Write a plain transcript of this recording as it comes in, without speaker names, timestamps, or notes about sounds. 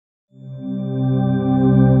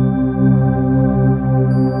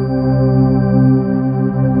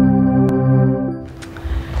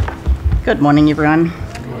Good morning, everyone.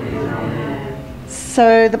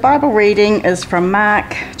 So the Bible reading is from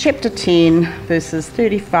Mark chapter 10, verses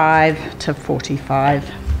 35 to 45.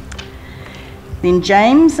 Then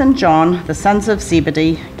James and John, the sons of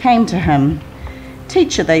Zebedee, came to him.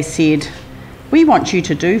 "Teacher," they said, "we want you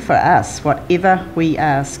to do for us whatever we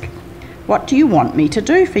ask." "What do you want me to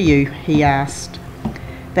do for you?" he asked.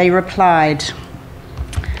 They replied,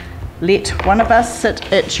 "Let one of us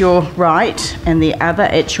sit at your right and the other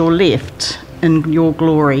at your left in your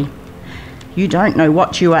glory." "You don't know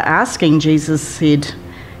what you are asking," Jesus said.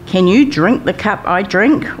 "Can you drink the cup I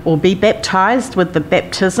drink, or be baptized with the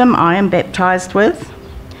baptism I am baptized with?"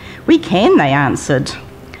 "We can," they answered.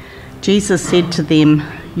 Jesus said to them,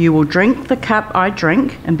 "You will drink the cup I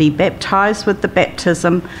drink and be baptized with the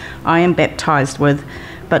baptism I am baptized with,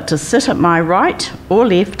 but to sit at my right or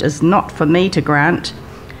left is not for me to grant.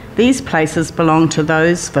 These places belong to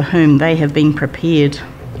those for whom they have been prepared."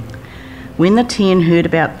 When the 10 heard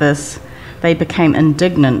about this, they became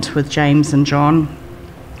indignant with James and John.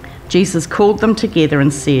 Jesus called them together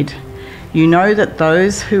and said, "You know that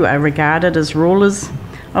those who are regarded as rulers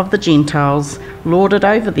of the Gentiles lord it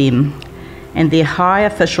over them, and their high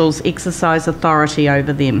officials exercise authority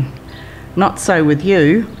over them. Not so with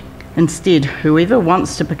you. Instead, whoever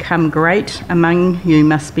wants to become great among you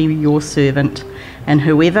must be your servant, and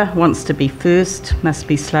whoever wants to be first must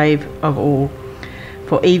be slave of all.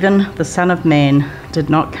 For even the Son of Man did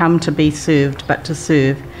not come to be served, but to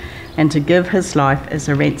serve, and to give his life as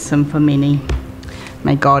a ransom for many."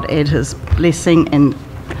 May God add his blessing and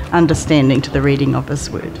understanding to the reading of his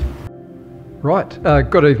word. Right,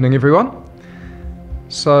 good evening everyone.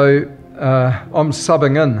 So I'm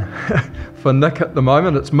subbing in for Nick at the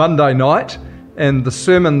moment. It's Monday night, and the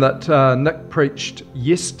sermon that Nick preached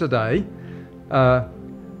yesterday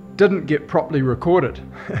didn't get properly recorded.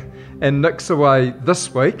 And Nick's away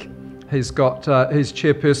this week. He's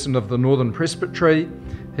chairperson of the Northern Presbytery.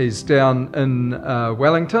 He's down in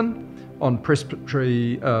Wellington on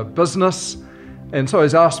Presbytery business. And so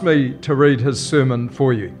he's asked me to read his sermon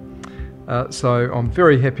for you. So I'm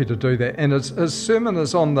very happy to do that. And his sermon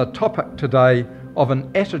is on the topic today of an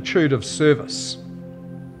attitude of service.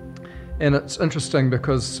 And it's interesting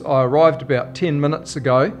because I arrived about 10 minutes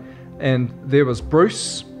ago and there was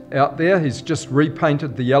Bruce out there. He's just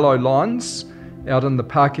repainted the yellow lines out in the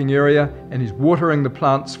parking area, and he's watering the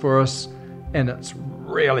plants for us, and it's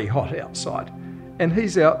really hot outside. And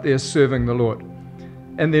he's out there serving the Lord.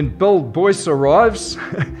 And then Bill Boyce arrives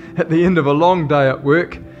at the end of a long day at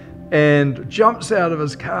work and jumps out of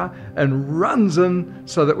his car and runs in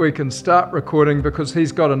so that we can start recording because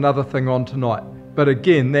he's got another thing on tonight. But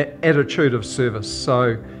again, that attitude of service.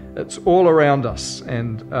 So it's all around us,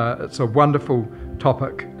 and it's a wonderful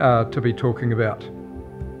topic to be talking about.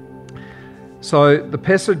 So the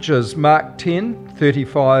passage is Mark 10,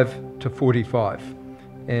 35 to 45.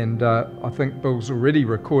 And I think Bill's already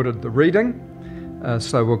recorded the reading.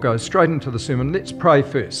 So we'll go straight into the sermon. Let's pray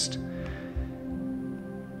first.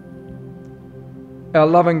 Our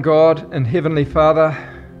loving God and Heavenly Father,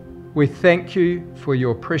 we thank you for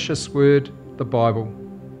your precious word, the Bible.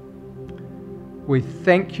 We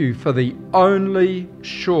thank you for the only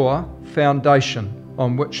sure foundation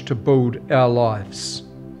on which to build our lives.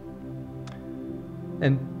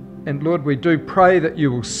 And Lord, we do pray that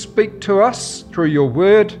you will speak to us through your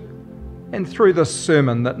word and through this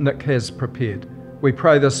sermon that Nick has prepared. We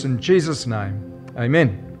pray this in Jesus' name.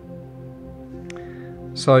 Amen.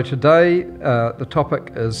 So today the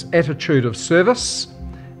topic is attitude of service,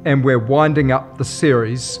 and we're winding up the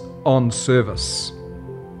series on service.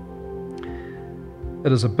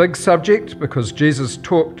 It is a big subject because Jesus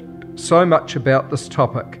talked so much about this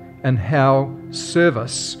topic and how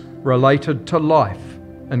service related to life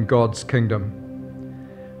in God's kingdom.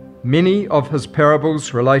 Many of his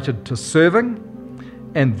parables related to serving,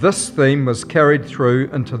 and this theme was carried through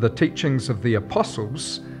into the teachings of the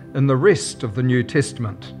apostles in the rest of the New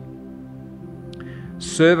Testament.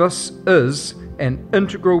 Service is an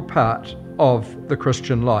integral part of the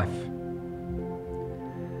Christian life.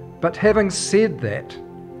 But having said that,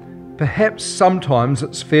 perhaps sometimes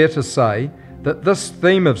it's fair to say that this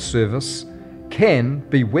theme of service can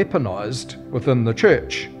be weaponized within the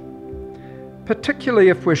church, particularly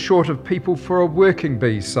if we're short of people for a working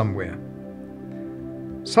bee somewhere.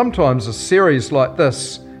 Sometimes a series like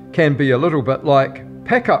this can be a little bit like,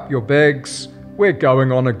 pack up your bags, we're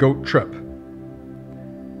going on a guilt trip.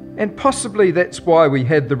 And possibly that's why we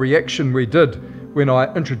had the reaction we did when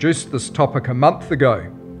I introduced this topic a month ago.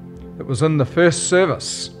 It was in the first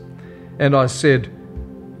service, and I said,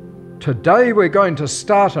 today we're going to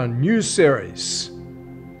start a new series.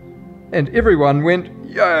 And everyone went,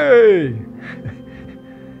 "Yay!"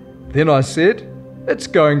 Then I said, "It's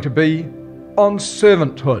going to be on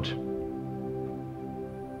servanthood."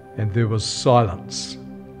 And there was silence.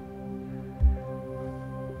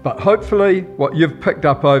 But hopefully what you've picked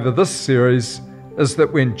up over this series is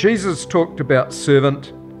that when Jesus talked about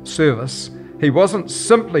service, he wasn't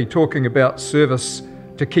simply talking about service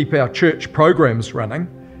to keep our church programs running,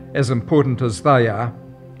 as important as they are.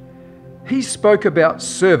 He spoke about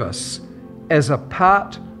service as a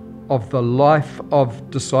part of the life of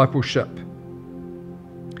discipleship.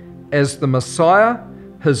 As the Messiah,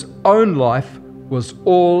 his own life was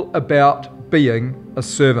all about being a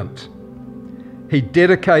servant. He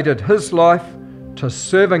dedicated his life to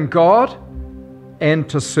serving God and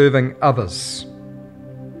to serving others.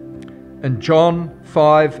 In John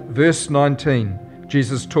 5, verse 19,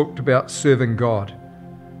 Jesus talked about serving God.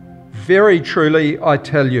 "Very truly, I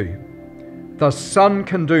tell you, the Son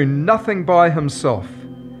can do nothing by himself.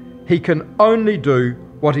 He can only do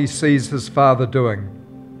what he sees his Father doing.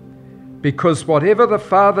 Because whatever the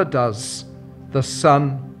Father does, the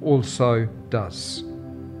Son also does."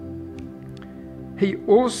 He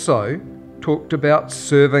also talked about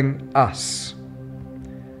serving us.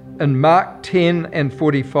 In Mark 10 and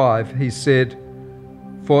 45, he said,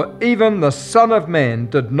 "For even the Son of Man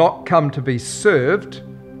did not come to be served,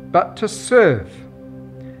 but to serve,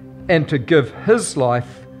 and to give his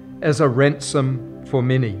life as a ransom for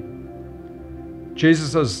many."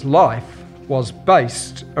 Jesus' life was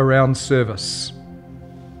based around service.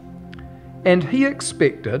 And he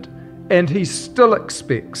expected, and he still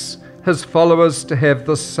expects, his followers to have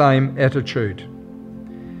the same attitude.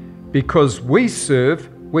 Because we serve,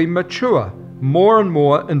 we mature more and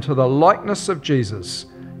more into the likeness of Jesus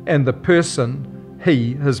and the person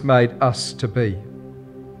he has made us to be.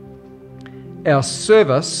 Our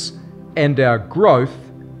service and our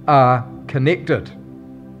growth are connected.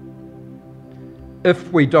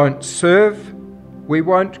 If we don't serve, we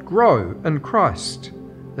won't grow in Christ.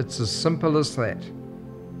 It's as simple as that.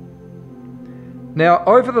 Now,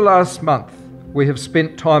 over the last month, we have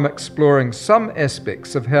spent time exploring some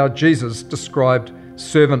aspects of how Jesus described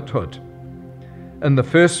servanthood. In the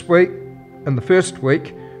first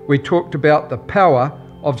week, we talked about the power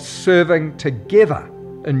of serving together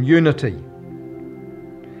in unity.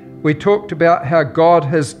 We talked about how God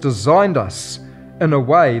has designed us in a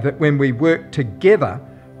way that when we work together,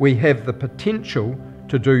 we have the potential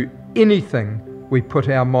to do anything we put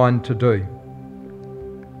our mind to do.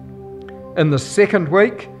 In the second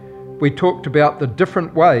week, we talked about the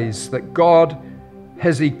different ways that God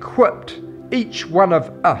has equipped each one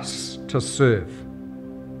of us to serve.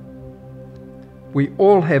 We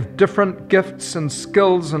all have different gifts and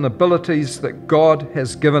skills and abilities that God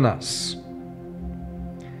has given us.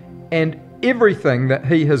 And everything that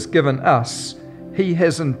he has given us, he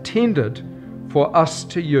has intended for us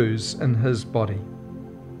to use in his body.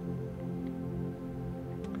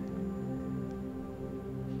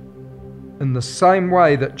 In the same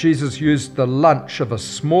way that Jesus used the lunch of a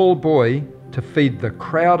small boy to feed the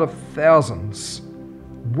crowd of thousands,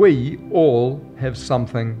 we all have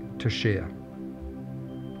something to share.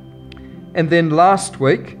 And then last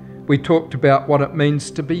week, we talked about what it means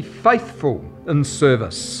to be faithful in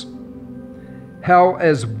service. How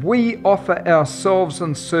as we offer ourselves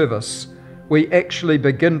in service, we actually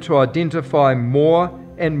begin to identify more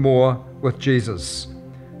and more with Jesus,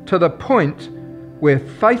 to the point where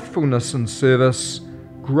faithfulness in service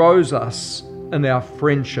grows us in our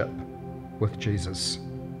friendship with Jesus.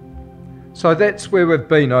 So that's where we've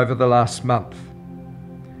been over the last month.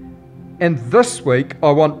 And this week,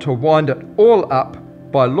 I want to wind it all up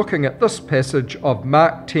by looking at this passage of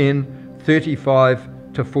Mark 10, 35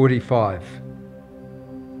 to 45.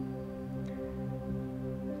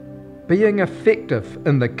 Being effective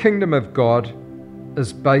in the kingdom of God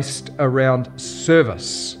is based around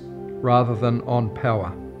service rather than on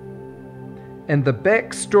power. And the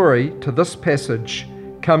backstory to this passage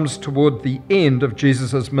comes toward the end of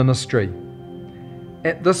Jesus' ministry.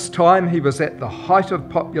 At this time, he was at the height of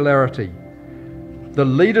popularity. The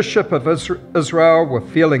leadership of Israel were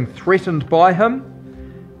feeling threatened by him,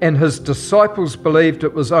 and his disciples believed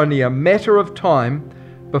it was only a matter of time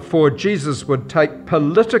before Jesus would take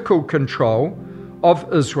political control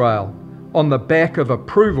of Israel on the back of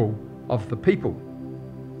approval of the people.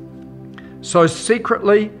 So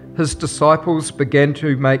secretly, his disciples began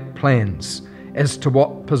to make plans as to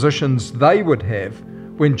what positions they would have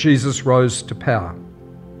when Jesus rose to power.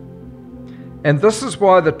 And this is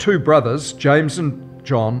why the two brothers, James and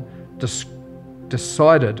John,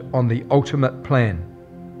 decided on the ultimate plan.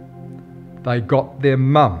 They got their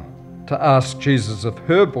mum to ask Jesus if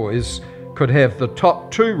her boys could have the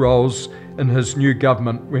top 2 roles in his new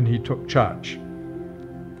government when he took charge.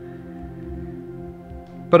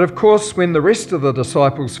 But of course, when the rest of the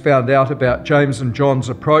disciples found out about James and John's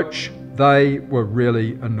approach, they were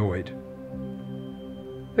really annoyed.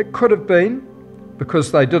 It could have been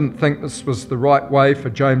because they didn't think this was the right way for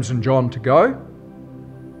James and John to go,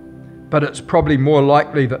 but it's probably more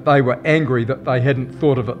likely that they were angry that they hadn't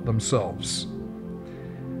thought of it themselves.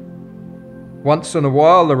 Once in a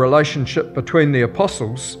while, the relationship between the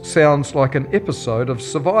apostles sounds like an episode of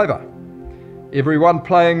Survivor. Everyone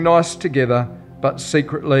playing nice together, but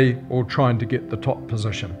secretly all trying to get the top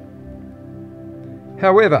position.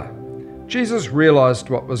 However, Jesus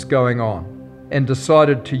realised what was going on and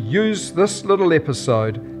decided to use this little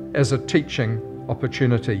episode as a teaching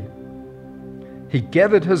opportunity. He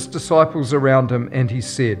gathered his disciples around him and he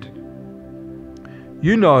said,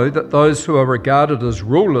 "You know that those who are regarded as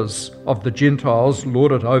rulers of the Gentiles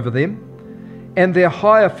lord it over them, and their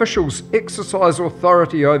high officials exercise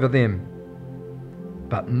authority over them.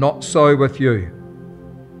 But not so with you.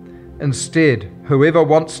 Instead, whoever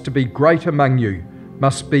wants to be great among you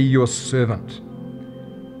must be your servant,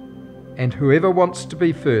 and whoever wants to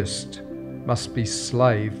be first must be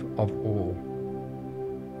slave of all."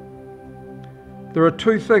 There are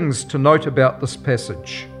 2 things to note about this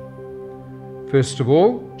passage. First of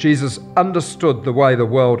all, Jesus understood the way the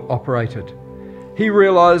world operated. He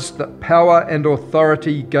realized that power and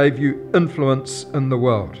authority gave you influence in the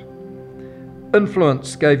world.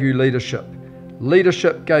 Influence gave you leadership.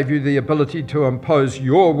 Leadership gave you the ability to impose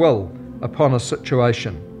your will upon a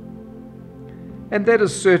situation. And that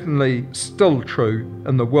is certainly still true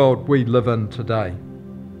in the world we live in today.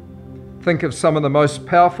 Think of some of the most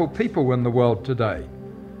powerful people in the world today.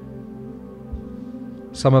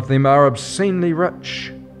 Some of them are obscenely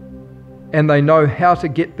rich, and they know how to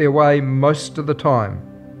get their way most of the time.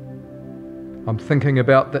 I'm thinking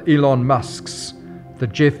about the Elon Musks, the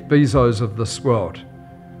Jeff Bezos of this world,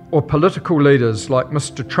 or political leaders like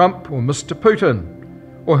Mr. Trump or Mr. Putin,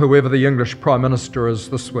 or whoever the English Prime Minister is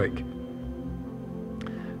this week.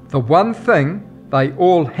 The one thing they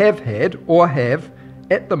all have had or have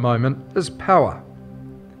at the moment is power.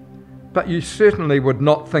 But you certainly would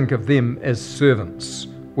not think of them as servants,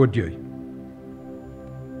 would you?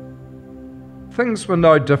 Things were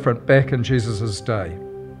no different back in Jesus' day.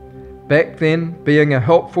 Back then, being a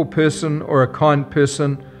helpful person or a kind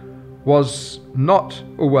person was not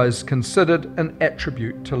always considered an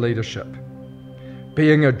attribute to leadership.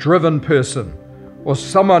 Being a driven person or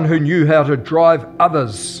someone who knew how to drive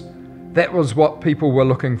others, that was what people were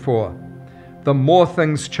looking for. The more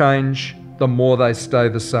things change, the more they stay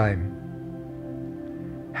the same.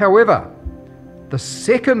 However, the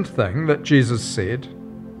second thing that Jesus said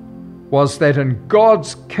was that in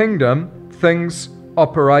God's kingdom, things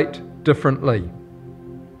operate differently.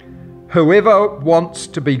 Whoever wants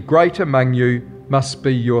to be great among you must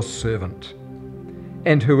be your servant,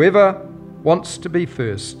 and whoever wants to be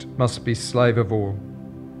first must be slave of all.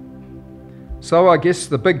 So I guess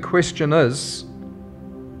the big question is,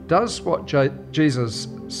 does what Jesus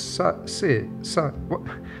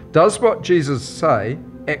say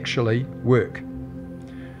actually work?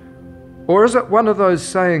 Or is it one of those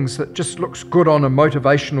sayings that just looks good on a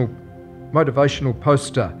motivational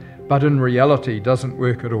poster, but in reality doesn't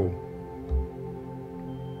work at all?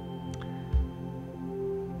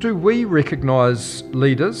 Do we recognise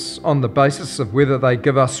leaders on the basis of whether they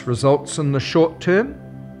give us results in the short term,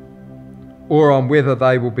 or on whether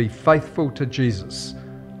they will be faithful to Jesus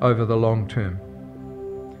over the long term?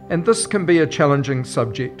 And this can be a challenging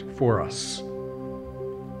subject for us.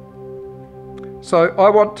 So I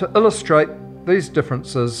want to illustrate these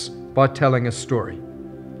differences by telling a story.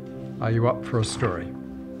 Are you up for a story?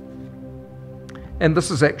 And this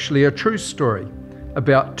is actually a true story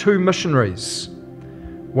about 2 missionaries,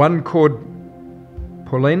 one called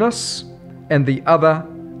Paulinus and the other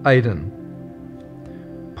Aidan.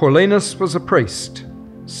 Paulinus was a priest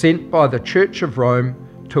sent by the Church of Rome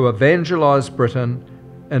to evangelize Britain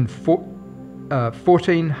in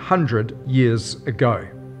 1400 years ago.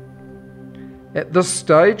 At this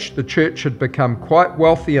stage, the church had become quite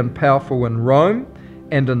wealthy and powerful in Rome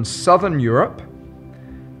and in southern Europe,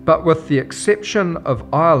 but with the exception of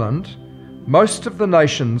Ireland, most of the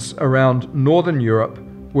nations around northern Europe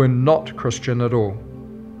were not Christian at all.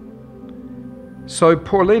 So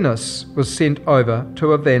Paulinus was sent over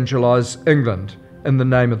to evangelize England in the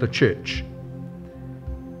name of the church.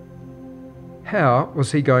 How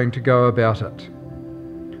was he going to go about it?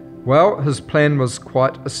 Well, his plan was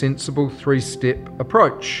quite a sensible 3-step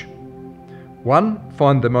approach. 1,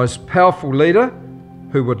 find the most powerful leader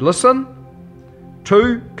who would listen,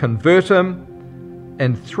 2, convert him,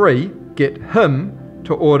 and 3, get him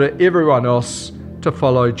to order everyone else to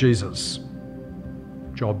follow Jesus.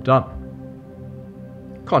 Job done.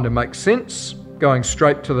 Kind of makes sense, going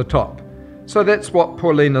straight to the top. So that's what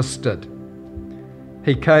Paulinus did.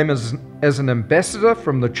 He came as an ambassador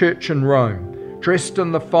from the church in Rome, dressed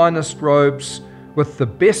in the finest robes with the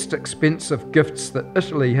best expensive gifts that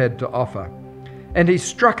Italy had to offer. And he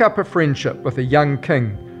struck up a friendship with a young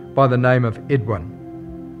king by the name of Edwin.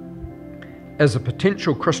 As a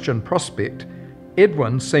potential Christian prospect,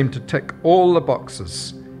 Edwin seemed to tick all the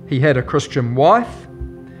boxes. He had a Christian wife,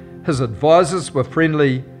 his advisors were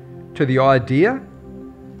friendly to the idea,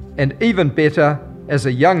 and even better, as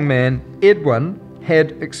a young man, Edwin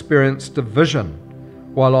had experienced a vision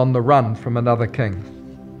while on the run from another king.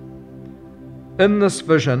 In this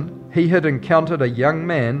vision, he had encountered a young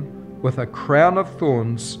man with a crown of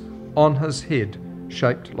thorns on his head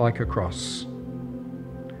shaped like a cross.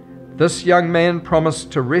 This young man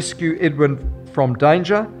promised to rescue Edwin from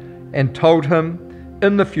danger and told him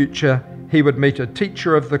in the future he would meet a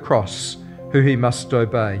teacher of the cross who he must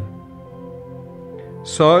obey.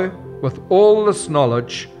 So, with all this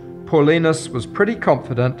knowledge, Paulinus was pretty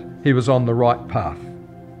confident he was on the right path.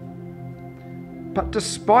 But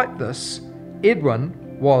despite this,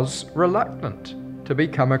 Edwin was reluctant to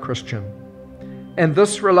become a Christian. And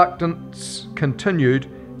this reluctance continued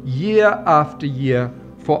year after year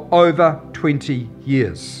for over 20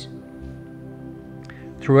 years.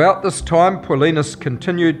 Throughout this time, Paulinus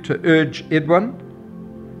continued to urge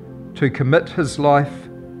Edwin to commit his life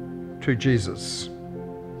to Jesus.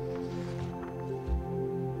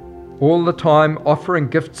 All the time offering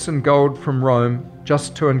gifts and gold from Rome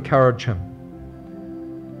just to encourage him.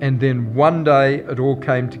 And then one day it all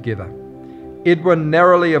came together. Edwin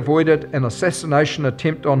narrowly avoided an assassination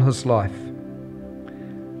attempt on his life.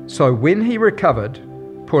 So when he recovered,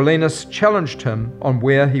 Paulinus challenged him on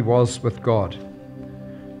where he was with God.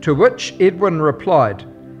 To which Edwin replied,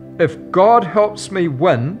 "If God helps me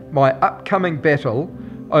win my upcoming battle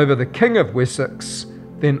over the King of Wessex,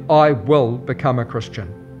 then I will become a Christian."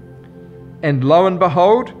 And lo and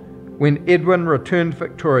behold, when Edwin returned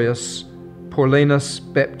victorious, Paulinus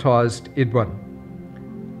baptized Edwin.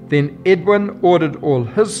 Then Edwin ordered all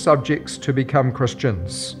his subjects to become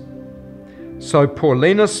Christians. So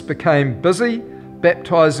Paulinus became busy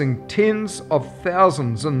baptizing tens of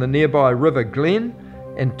thousands in the nearby River Glen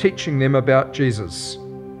and teaching them about Jesus.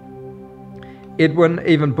 Edwin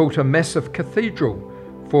even built a massive cathedral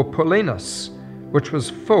for Paulinus, which was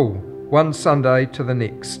full one Sunday to the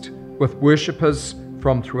next, with worshippers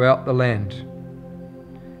from throughout the land.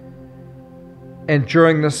 And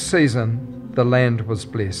during this season, the land was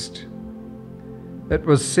blessed. It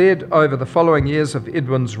was said over the following years of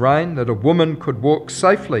Edwin's reign that a woman could walk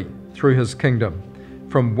safely through his kingdom,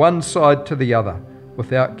 from one side to the other,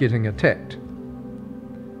 without getting attacked.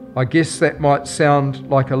 I guess that might sound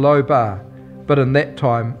like a low bar, but in that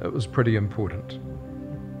time it was pretty important.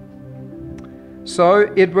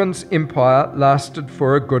 So Edwin's empire lasted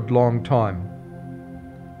for a good long time,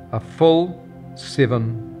 a full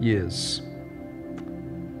 7 years,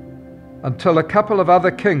 until a couple of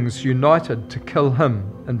other kings united to kill him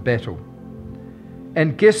in battle.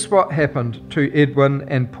 And guess what happened to Edwin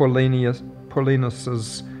and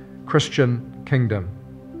Paulinus's Christian kingdom?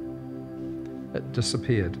 It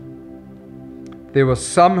disappeared. There were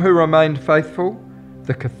some who remained faithful,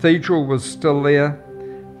 the cathedral was still there,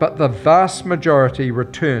 but the vast majority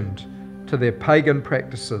returned to their pagan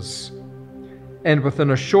practices. And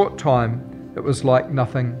within a short time, it was like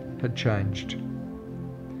nothing had changed.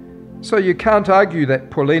 So you can't argue that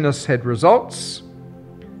Paulinus had results.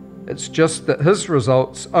 It's just that his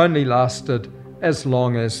results only lasted as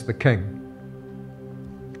long as the king.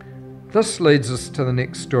 This leads us to the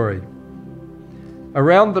next story.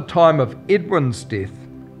 Around the time of Edwin's death,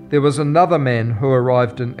 there was another man who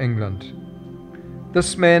arrived in England.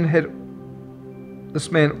 This man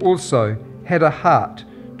also had a heart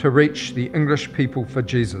to reach the English people for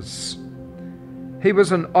Jesus. He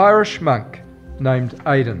was an Irish monk named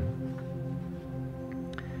Aidan.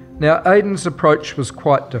 Now, Aidan's approach was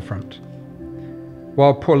quite different.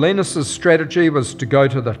 While Paulinus's strategy was to go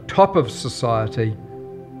to the top of society,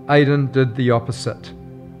 Aidan did the opposite.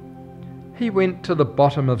 He went to the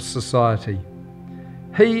bottom of society.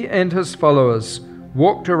 He and his followers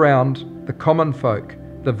walked around the common folk,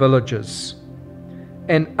 the villagers,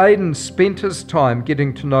 and Aidan spent his time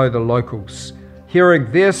getting to know the locals,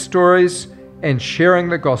 hearing their stories and sharing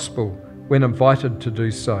the gospel when invited to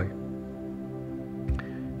do so.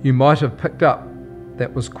 You might have picked up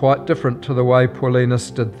that was quite different to the way Paulinus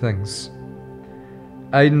did things.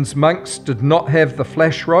 Aidan's monks did not have the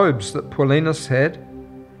flash robes that Paulinus had.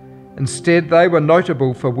 Instead, they were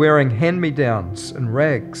notable for wearing hand-me-downs and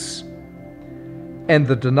rags. And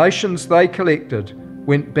the donations they collected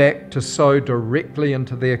went back to sow directly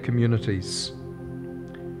into their communities.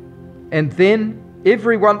 And then,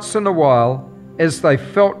 every once in a while, as they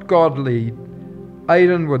felt God lead,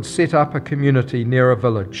 Aidan would set up a community near a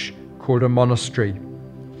village called a monastery.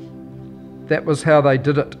 That was how they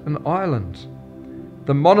did it in Ireland.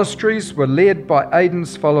 The monasteries were led by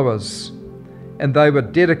Aidan's followers, and they were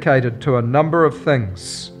dedicated to a number of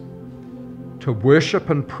things: to worship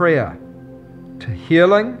and prayer, to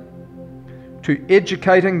healing, to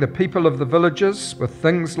educating the people of the villages with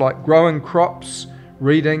things like growing crops,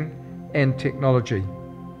 reading, and technology.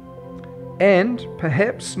 And,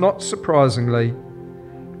 perhaps not surprisingly,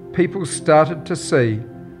 people started to see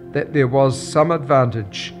that there was some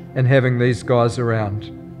advantage in having these guys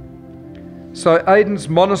around. So Aidan's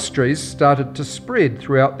monasteries started to spread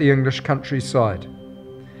throughout the English countryside.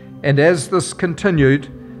 And as this continued,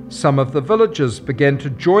 some of the villagers began to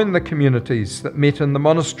join the communities that met in the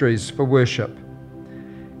monasteries for worship.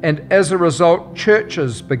 And as a result,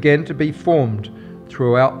 churches began to be formed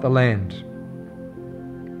throughout the land.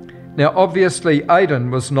 Now, obviously,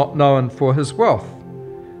 Aidan was not known for his wealth.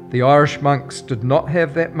 The Irish monks did not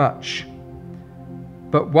have that much.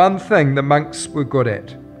 But one thing the monks were good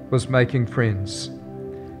at was making friends.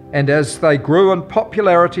 And as they grew in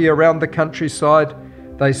popularity around the countryside,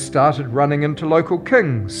 they started running into local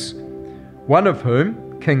kings, one of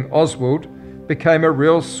whom, King Oswald, became a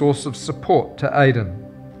real source of support to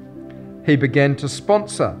Aidan. He began to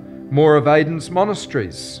sponsor more of Aidan's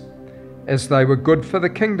monasteries, as they were good for the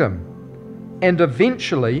kingdom, and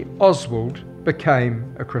eventually Oswald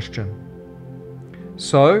became a Christian.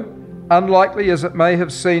 So, unlikely as it may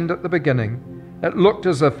have seemed at the beginning, it looked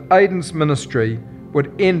as if Aidan's ministry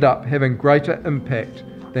would end up having greater impact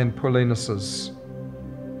than Paulinus's.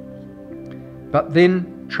 But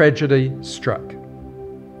then tragedy struck.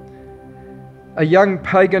 A young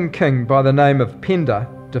pagan king by the name of Penda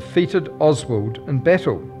defeated Oswald in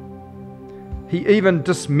battle. He even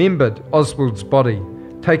dismembered Oswald's body,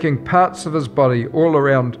 taking parts of his body all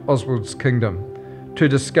around Oswald's kingdom to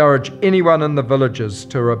discourage anyone in the villages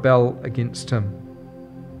to rebel against him.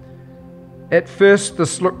 At first,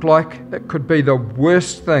 this looked like it could be the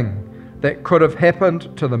worst thing that could have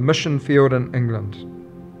happened to the mission field in England.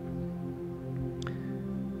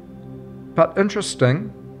 But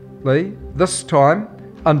interestingly, this time,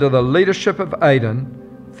 under the leadership of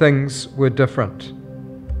Aidan, things were different.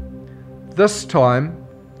 This time,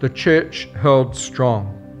 the church held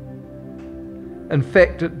strong. In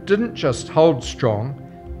fact, it didn't just hold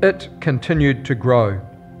strong, it continued to grow.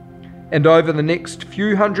 And over the next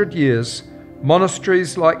few hundred years,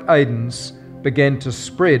 monasteries like Aidan's began to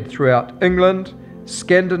spread throughout England,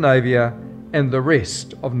 Scandinavia, and the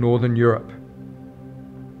rest of Northern Europe.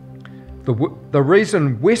 The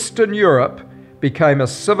reason Western Europe became a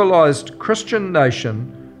civilized Christian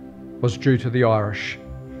nation was due to the Irish.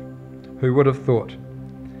 Who would have thought?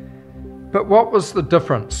 But what was the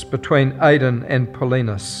difference between Aidan and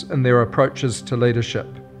Paulinus in their approaches to leadership?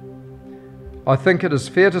 I think it is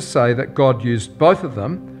fair to say that God used both of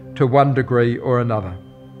them to one degree or another.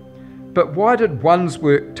 But why did one's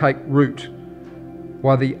work take root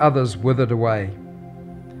while the other's withered away?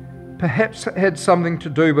 Perhaps it had something to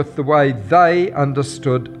do with the way they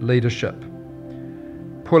understood leadership.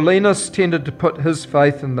 Paulinus tended to put his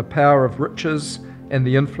faith in the power of riches and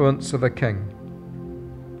the influence of a king.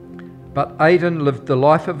 But Aidan lived the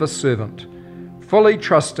life of a servant, fully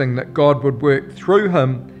trusting that God would work through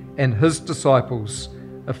him and his disciples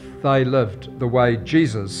if they lived the way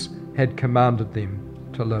Jesus had commanded them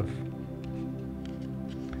to live.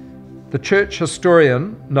 The church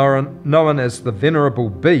historian, known as the Venerable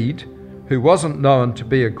Bede, who wasn't known to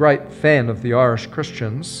be a great fan of the Irish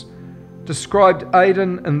Christians, described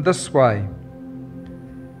Aidan in this way: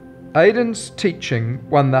 Aidan's teaching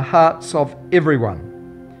won the hearts of everyone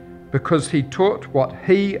because he taught what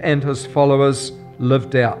he and his followers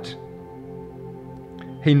lived out.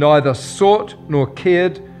 He neither sought nor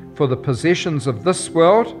cared for the possessions of this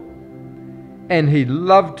world, and he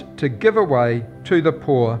loved to give away to the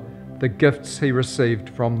poor the gifts he received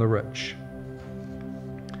from the rich.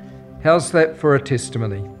 How's that for a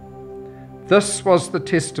testimony? This was the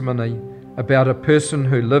testimony about a person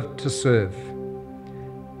who lived to serve.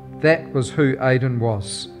 That was who Aidan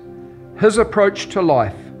was. His approach to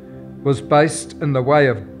life was based in the way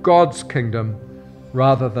of God's kingdom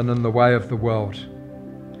rather than in the way of the world.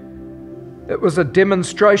 It was a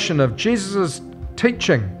demonstration of Jesus'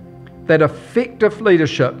 teaching that effective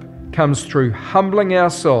leadership comes through humbling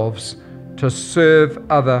ourselves to serve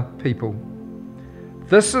other people.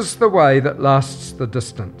 This is the way that lasts the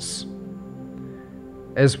distance.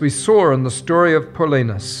 As we saw in the story of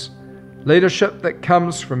Paulinus, leadership that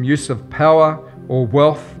comes from use of power or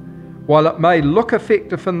wealth, while it may look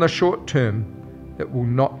effective in the short term, it will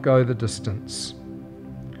not go the distance.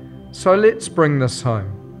 So let's bring this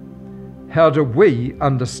home. How do we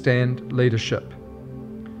understand leadership?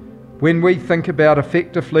 When we think about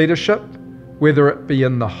effective leadership, whether it be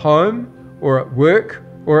in the home or at work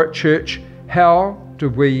or at church, how do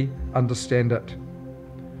we understand it?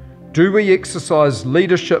 Do we exercise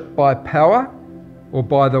leadership by power or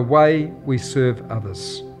by the way we serve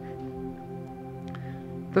others?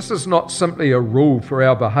 This is not simply a rule for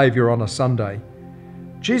our behaviour on a Sunday.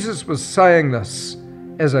 Jesus was saying this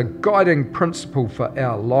as a guiding principle for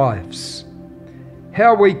our lives.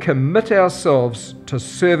 How we commit ourselves to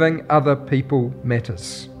serving other people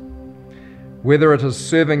matters. Whether it is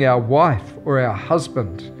serving our wife or our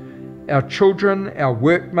husband, our children, our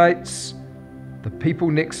workmates, the people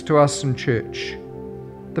next to us in church,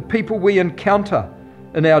 the people we encounter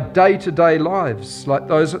in our day-to-day lives, like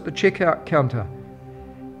those at the checkout counter.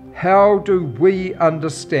 How do we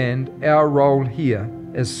understand our role here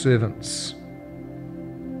as servants?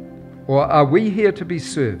 Or are we here to be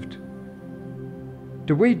served?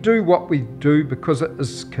 Do we do what we do because it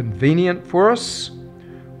is convenient for us?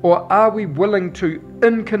 Or are we willing to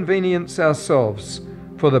inconvenience ourselves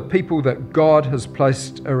for the people that God has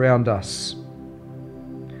placed around us?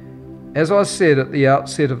 As I said at the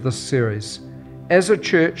outset of this series, as a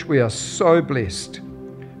church we are so blessed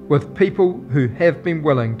with people who have been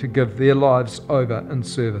willing to give their lives over in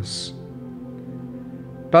service.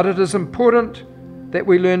 But it is important that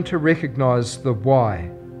we learn to recognise the why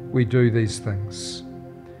we do these things.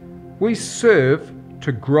 We serve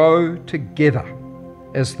to grow together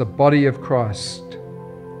as the body of Christ.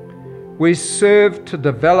 We serve to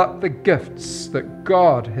develop the gifts that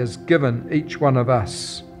God has given each one of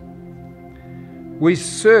us. We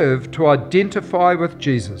serve to identify with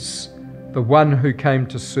Jesus, the one who came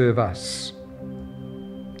to serve us.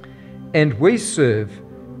 And we serve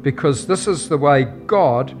because this is the way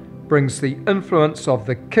God brings the influence of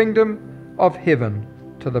the kingdom of heaven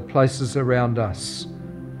to the places around us.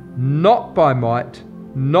 Not by might,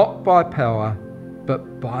 not by power,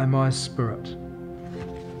 but by my Spirit.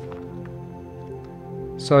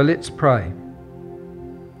 So let's pray.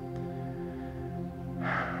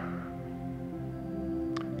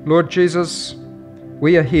 Lord Jesus,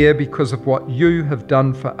 we are here because of what you have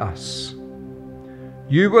done for us.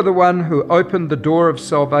 You were the one who opened the door of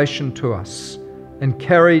salvation to us and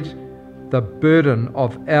carried the burden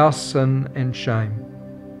of our sin and shame.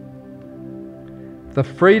 The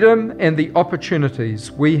freedom and the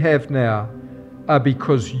opportunities we have now are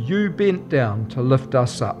because you bent down to lift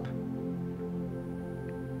us up.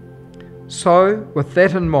 So, with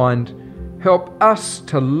that in mind, help us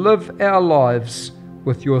to live our lives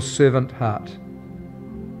with your servant heart,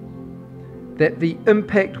 that the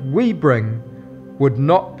impact we bring would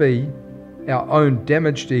not be our own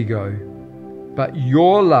damaged ego, but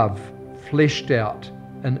your love fleshed out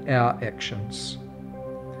in our actions,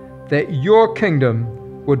 that your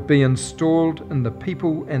kingdom would be installed in the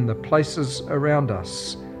people and the places around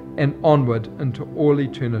us and onward into all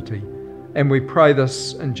eternity. And we pray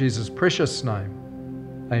this in Jesus' precious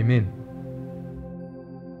name. Amen.